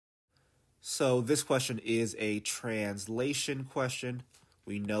So this question is a translation question.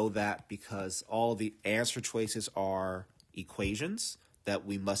 We know that because all the answer choices are equations that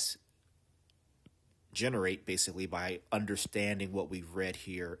we must generate basically by understanding what we've read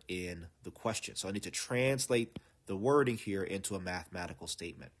here in the question. So I need to translate the wording here into a mathematical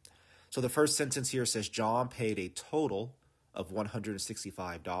statement. So the first sentence here says John paid a total of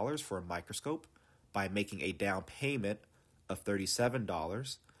 $165 for a microscope by making a down payment of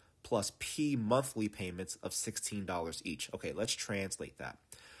 $37 plus P monthly payments of $16 each. Okay, let's translate that.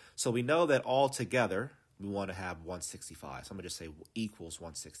 So we know that all together we want to have 165. So I'm going to just say equals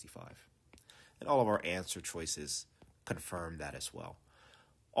 165. And all of our answer choices confirm that as well.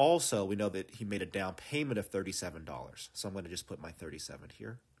 Also, we know that he made a down payment of $37. So I'm going to just put my 37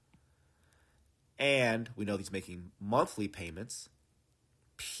 here. And we know he's making monthly payments,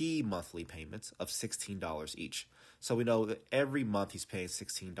 P monthly payments of $16 each. So we know that every month he's paying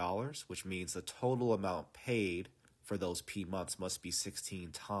 $16, which means the total amount paid for those P months must be 16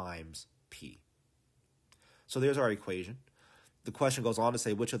 times P. So there's our equation. The question goes on to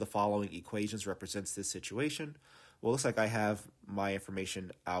say, which of the following equations represents this situation? Well, it looks like I have my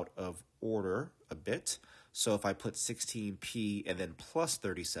information out of order a bit. So if I put 16P and then plus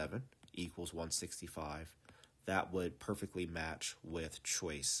 37 equals 165, that would perfectly match with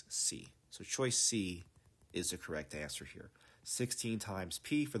choice C. So choice C is the correct answer here. 16 times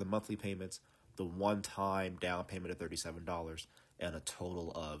P for the monthly payments, the one-time down payment of $37, and a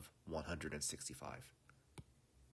total of 165.